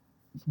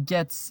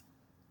 gets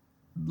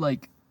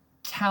like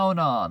count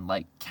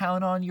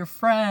on your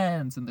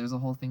friends, and there's a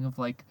whole thing of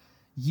like,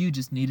 you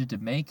just needed to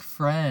make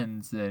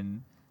friends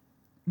and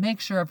make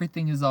sure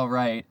everything is all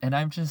right. And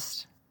I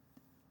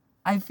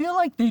feel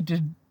like they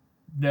didn't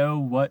know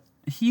what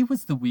he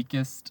was the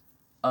weakest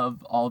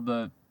of all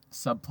the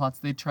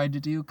subplots they tried to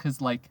do, because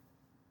like,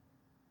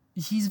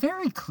 he's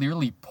very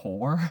clearly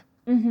poor.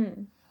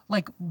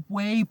 Like,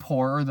 way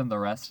poorer than the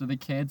rest of the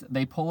kids.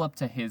 They pull up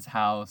to his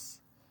house.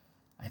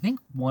 I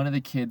think one of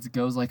the kids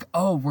goes like,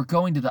 oh, we're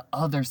going to the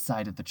other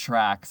side of the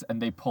tracks,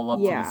 and they pull up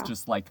to this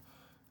just like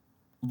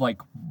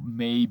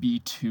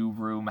maybe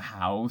 2-room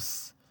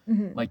house,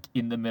 like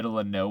in the middle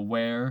of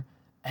nowhere.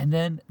 And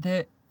then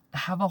they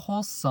have a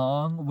whole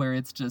song where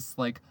it's just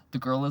like, the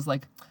girl is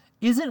like,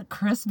 isn't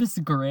Christmas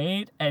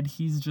great? And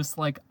he's just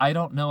like, I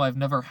don't know, I've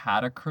never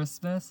had a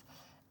Christmas.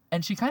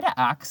 And she kind of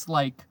acts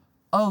like,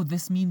 oh,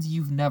 this means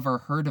you've never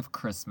heard of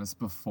Christmas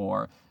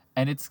before.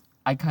 And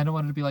I kind of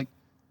wanted to be like,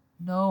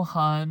 no,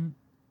 hon,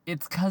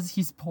 it's because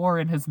he's poor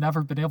and has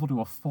never been able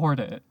to afford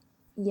it.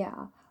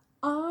 Yeah.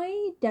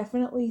 I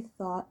definitely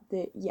thought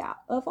that,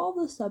 of all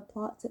the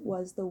subplots, it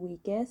was the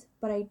weakest,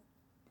 but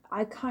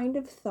I kind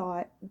of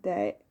thought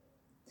that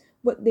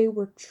what they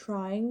were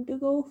trying to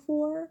go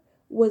for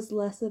was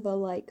less of a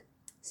like,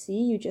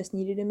 see, you just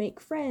needed to make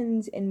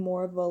friends, and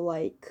more of a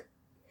like,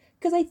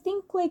 because I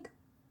think like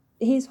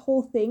his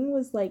whole thing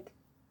was like,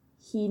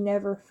 he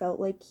never felt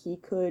like he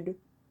could,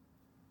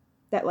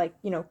 that like,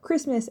 you know,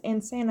 Christmas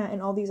and Santa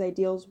and all these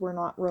ideals were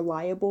not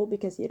reliable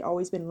because he had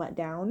always been let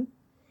down.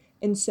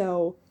 And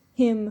so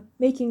him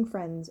making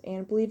friends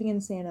and believing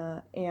in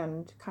Santa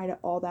and kind of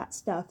all that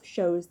stuff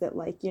shows that,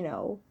 like, you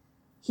know,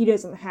 he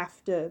doesn't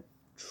have to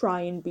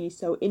try and be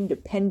so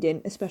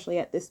independent, especially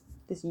at this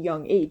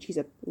young age. He's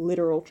a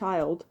literal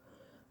child.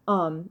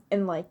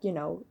 And like, you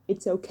know,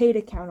 it's okay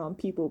to count on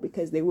people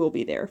because they will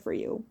be there for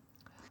you.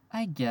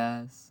 I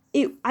guess.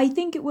 I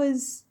think it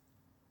was,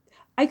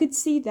 I could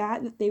see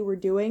that they were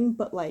doing,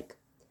 but like,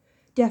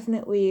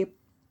 definitely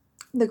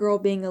the girl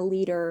being a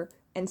leader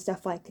and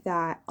stuff like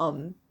that,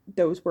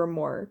 those were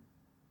more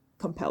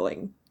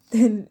compelling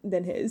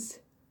than his.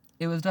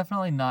 It was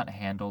definitely not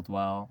handled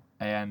well,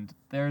 and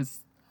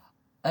there's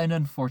an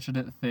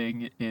unfortunate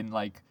thing in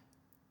like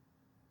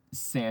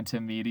Santa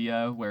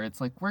media where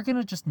it's like, we're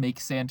gonna just make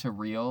Santa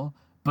real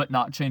but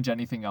not change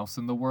anything else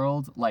in the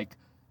world. Like,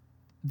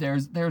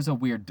 there's a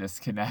weird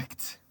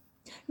disconnect.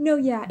 No,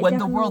 yeah. When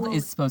the world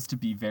is supposed to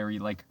be very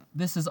like,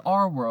 this is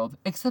our world,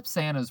 except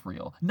Santa's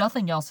real.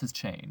 Nothing else has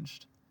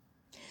changed.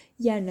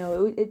 Yeah,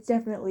 no, it's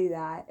definitely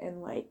that.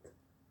 And like,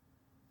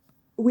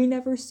 we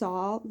never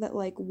saw that,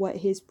 like, what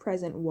his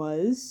present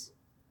was.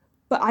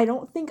 But I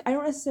don't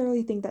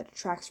necessarily think that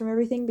detracts from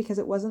everything, because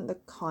it wasn't the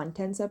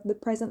contents of the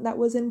present that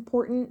was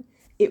important.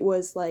 It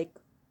was like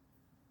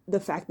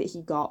the fact that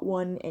he got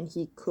one and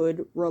he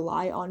could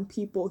rely on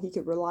people. He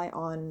could rely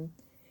on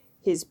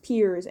his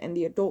peers and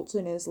the adults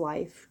in his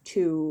life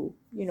to,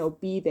 you know,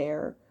 be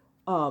there.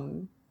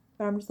 But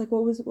I'm just like,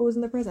 what was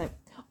in the present?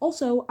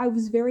 Also, I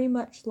was very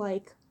much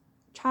like,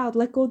 child,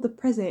 let go of the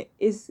present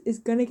is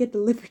gonna get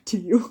delivered to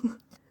you.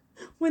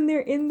 when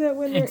they're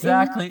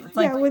exactly. It's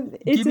like,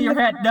 give me your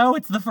hand. No,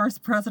 it's the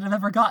first present I've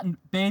ever gotten,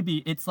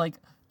 baby. It's like,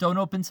 don't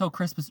open till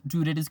Christmas,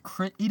 dude. It is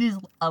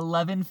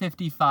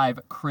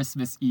 11:55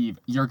 Christmas Eve.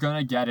 You're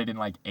gonna get it in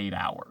like 8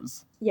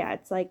 hours. Yeah,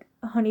 it's like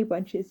honey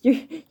bunches.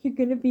 You're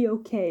gonna be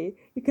okay.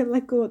 You can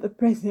let go of the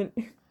present.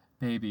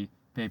 Baby,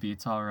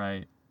 it's all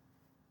right.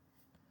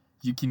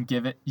 You can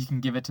give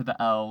it to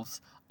the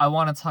elves. I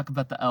want to talk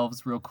about the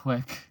elves real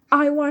quick.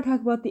 I want to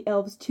talk about the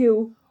elves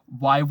too.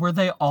 Why were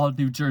they all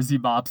New Jersey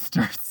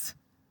mobsters?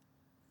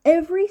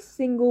 Every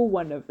single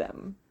one of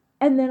them.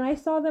 And then I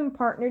saw them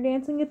partner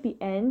dancing at the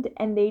end,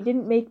 and they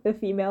didn't make the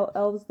female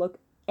elves look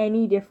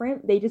any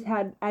different. They just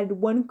added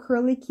one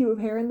curly cue of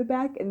hair in the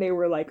back, and they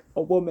were like,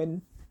 a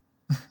woman.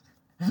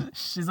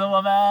 She's a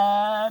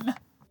woman!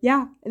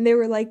 Yeah, and they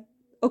were like,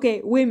 okay,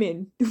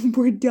 women,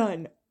 we're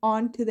done.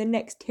 On to the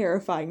next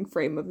terrifying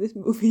frame of this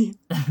movie.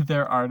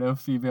 There are no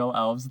female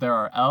elves. There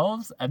are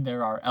elves, and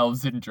there are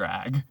elves in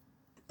drag.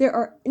 There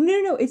are...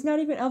 No, it's not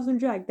even elves in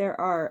drag. There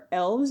are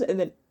elves, and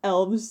then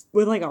elves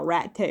with, like, a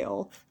rat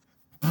tail.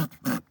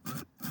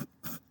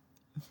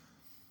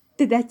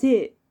 That's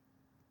it.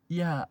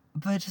 Yeah,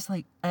 but just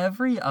like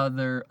every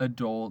other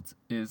adult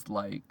is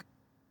like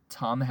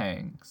Tom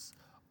Hanks,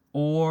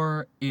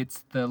 or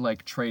it's the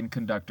like train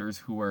conductors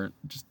who are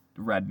just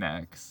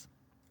rednecks.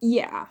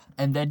 Yeah.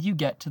 And then you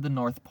get to the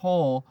North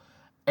Pole,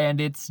 and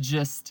it's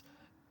just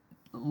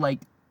like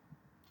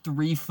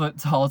 3-foot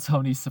tall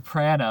Tony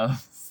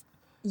Sopranos.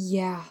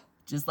 Yeah.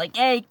 Just like,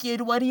 hey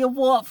kid, what do you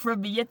want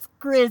from me? It's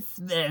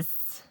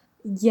Christmas.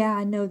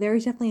 Yeah, no,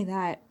 there's definitely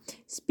that.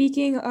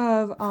 Speaking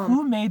of,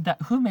 Who made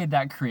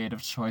that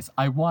creative choice?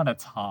 I want to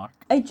talk.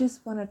 I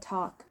just want to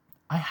talk.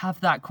 I have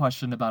that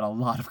question about a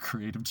lot of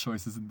creative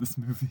choices in this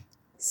movie.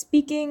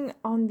 Speaking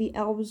on the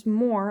elves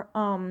more,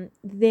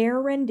 their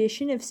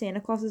rendition of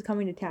Santa Claus is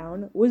Coming to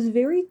Town was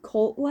very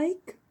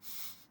cult-like.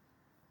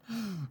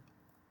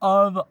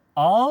 Of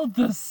all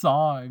the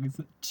songs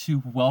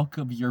to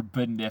welcome your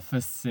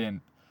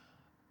beneficent,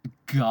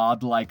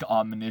 godlike,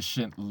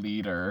 omniscient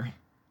leader,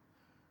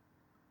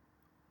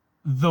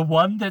 the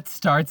one that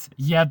starts,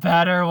 "You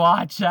better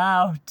watch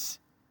out."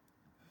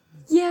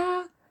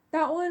 Yeah,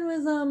 that one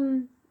was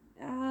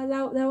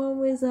that one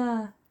was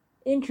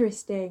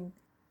interesting.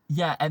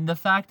 Yeah, and the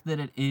fact that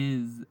it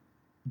is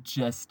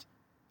just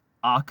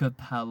a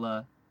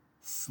cappella,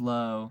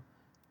 slow.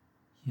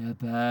 You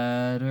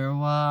better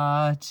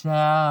watch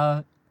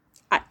out.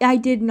 I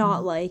did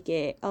not like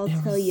it. I'll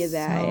It tell was you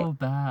that. so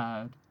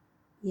bad.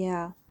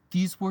 Yeah.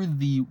 These were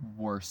the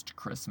worst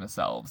Christmas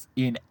elves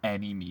in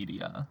any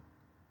media.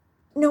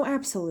 No,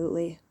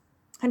 absolutely.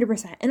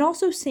 100%. And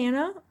also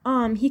Santa,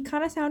 he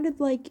kind of sounded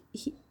like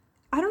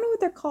I don't know what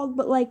they're called,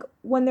 but like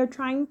when they're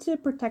trying to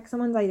protect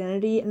someone's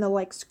identity and they'll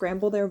like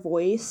scramble their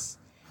voice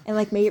and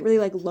like make it really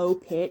like low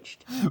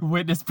pitched.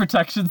 Witness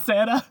protection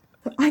Santa?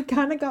 I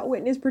kind of got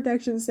witness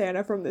protection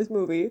Santa from this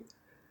movie.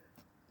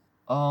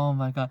 Oh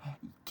my god.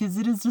 Because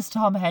it is just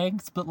Tom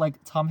Hanks, but like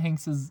Tom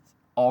Hanks has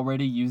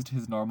already used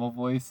his normal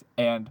voice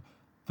and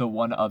the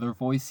one other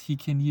voice he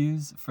can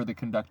use for the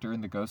conductor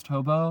and the ghost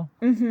hobo.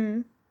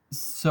 Mm-hmm.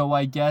 So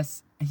I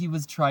guess he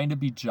was trying to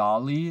be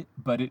jolly,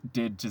 but it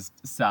did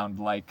just sound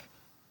like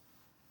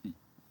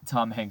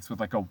Tom Hanks with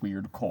like a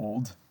weird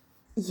cold.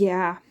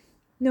 Yeah.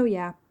 No,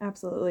 yeah,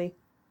 absolutely.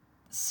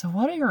 So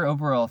what are your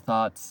overall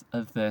thoughts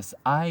of this?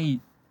 I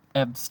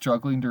am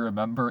struggling to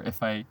remember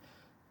if I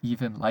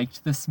even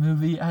liked this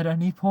movie at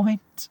any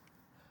point.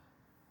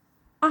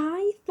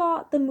 I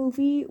thought the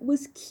movie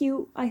was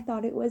cute. I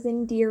thought it was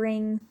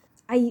endearing.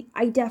 I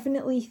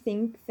definitely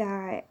think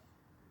that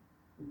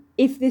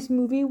if this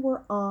movie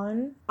were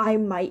on, I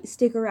might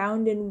stick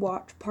around and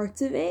watch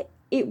parts of it.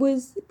 It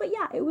was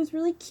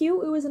really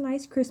cute. It was a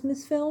nice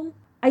Christmas film.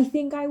 I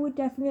think I would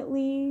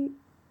definitely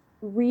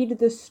read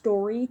the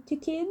story to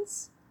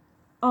kids.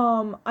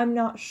 I'm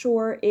not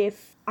sure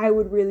if I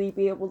would really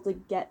be able to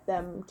get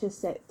them to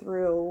sit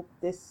through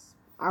this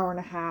hour and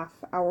a half,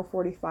 hour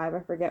 45, I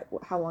forget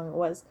how long it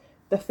was,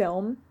 the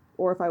film,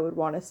 or if I would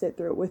want to sit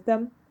through it with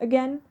them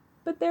again.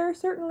 But there are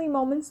certainly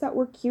moments that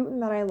were cute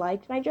and that I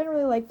liked, and I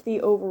generally liked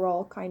the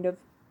overall kind of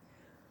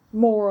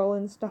moral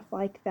and stuff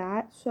like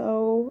that.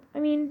 So, I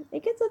mean,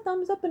 it gets a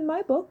thumbs up in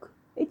my book.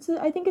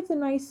 I think it's a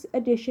nice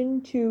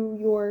addition to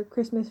your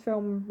Christmas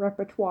film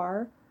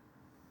repertoire,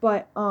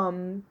 but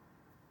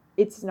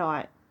it's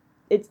not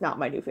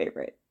my new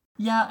favorite.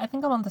 Yeah, I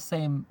think I'm on the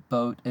same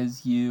boat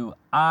as you.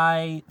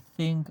 I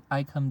think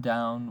I come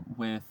down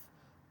with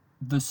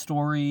the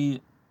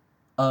story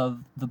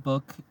of the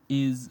book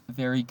is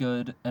very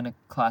good and a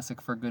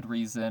classic for good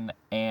reason,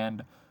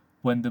 and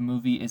when the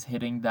movie is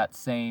hitting that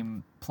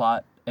same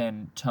plot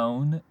and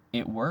tone,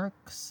 it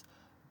works,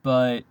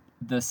 but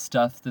the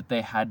stuff that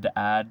they had to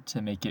add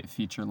to make it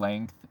feature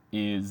length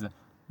is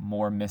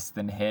more miss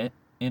than hit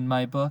in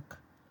my book.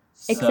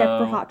 Except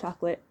for hot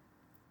chocolate.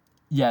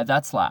 Yeah,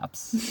 that slaps.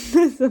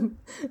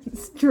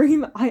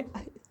 Stream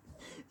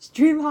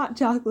hot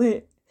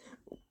chocolate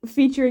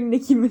featuring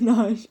Nicki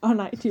Minaj on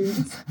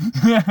iTunes.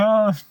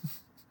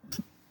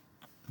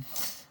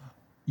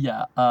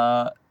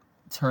 Yeah,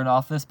 turn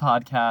off this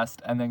podcast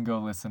and then go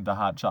listen to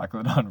Hot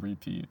Chocolate on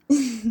repeat.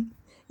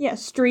 Yeah,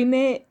 stream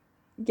it,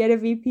 get a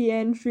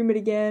VPN, stream it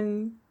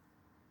again.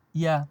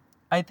 Yeah,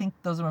 I think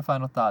those are my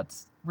final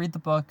thoughts. Read the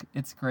book,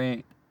 it's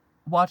great.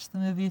 Watch the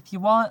movie if you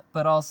want,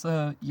 but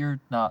also you're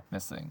not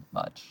missing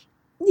much.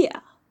 Yeah.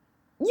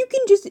 You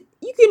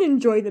can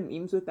enjoy the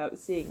memes without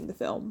seeing the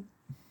film.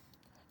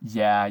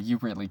 Yeah, you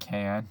really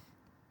can.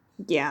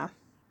 Yeah.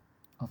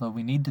 Although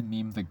we need to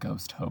meme the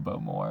ghost hobo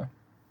more.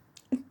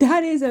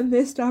 That is a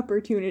missed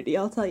opportunity,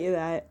 I'll tell you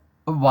that.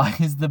 Why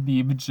is the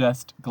meme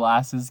just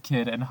Glasses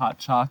Kid and Hot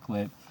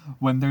Chocolate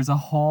when there's a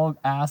whole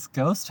ass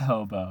ghost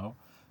hobo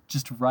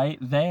just right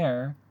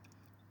there?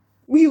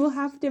 We will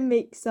have to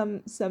make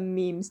some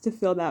memes to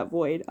fill that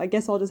void. I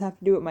guess I'll just have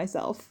to do it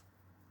myself.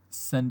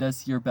 Send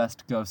us your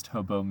best ghost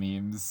hobo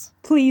memes.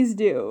 Please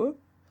do.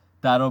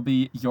 That'll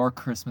be your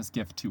Christmas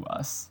gift to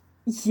us.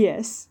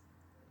 Yes.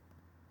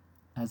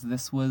 As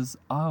this was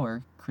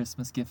our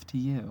Christmas gift to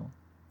you.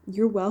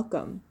 You're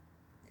welcome.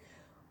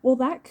 Well,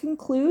 that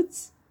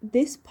concludes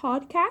this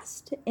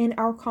podcast and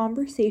our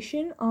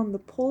conversation on the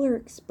Polar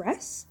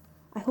Express.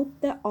 I hope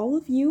that all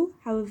of you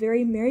have a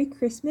very Merry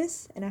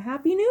Christmas and a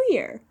Happy New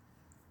Year.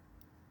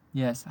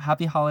 Yes,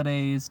 happy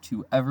holidays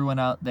to everyone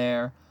out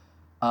there.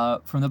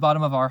 From the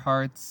bottom of our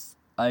hearts,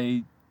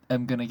 I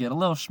am going to get a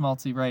little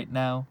schmaltzy right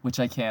now, which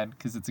I can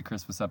because it's a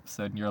Christmas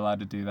episode and you're allowed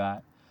to do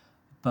that.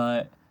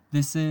 But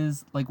this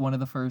is like one of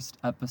the first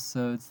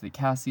episodes that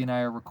Cassie and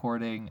I are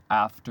recording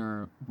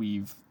after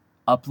we've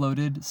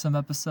uploaded some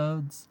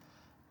episodes.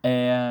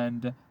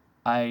 And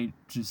I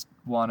just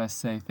want to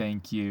say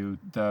thank you.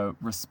 The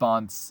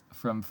response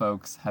from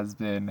folks has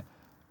been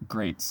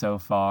great so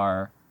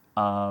far.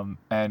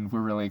 And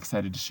we're really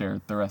excited to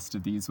share the rest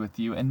of these with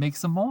you and make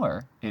some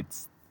more.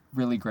 It's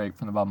really great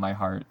from the bottom of my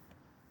heart.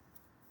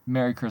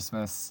 Merry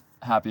Christmas,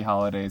 Happy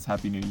Holidays,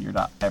 Happy New Year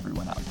to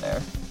everyone out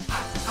there.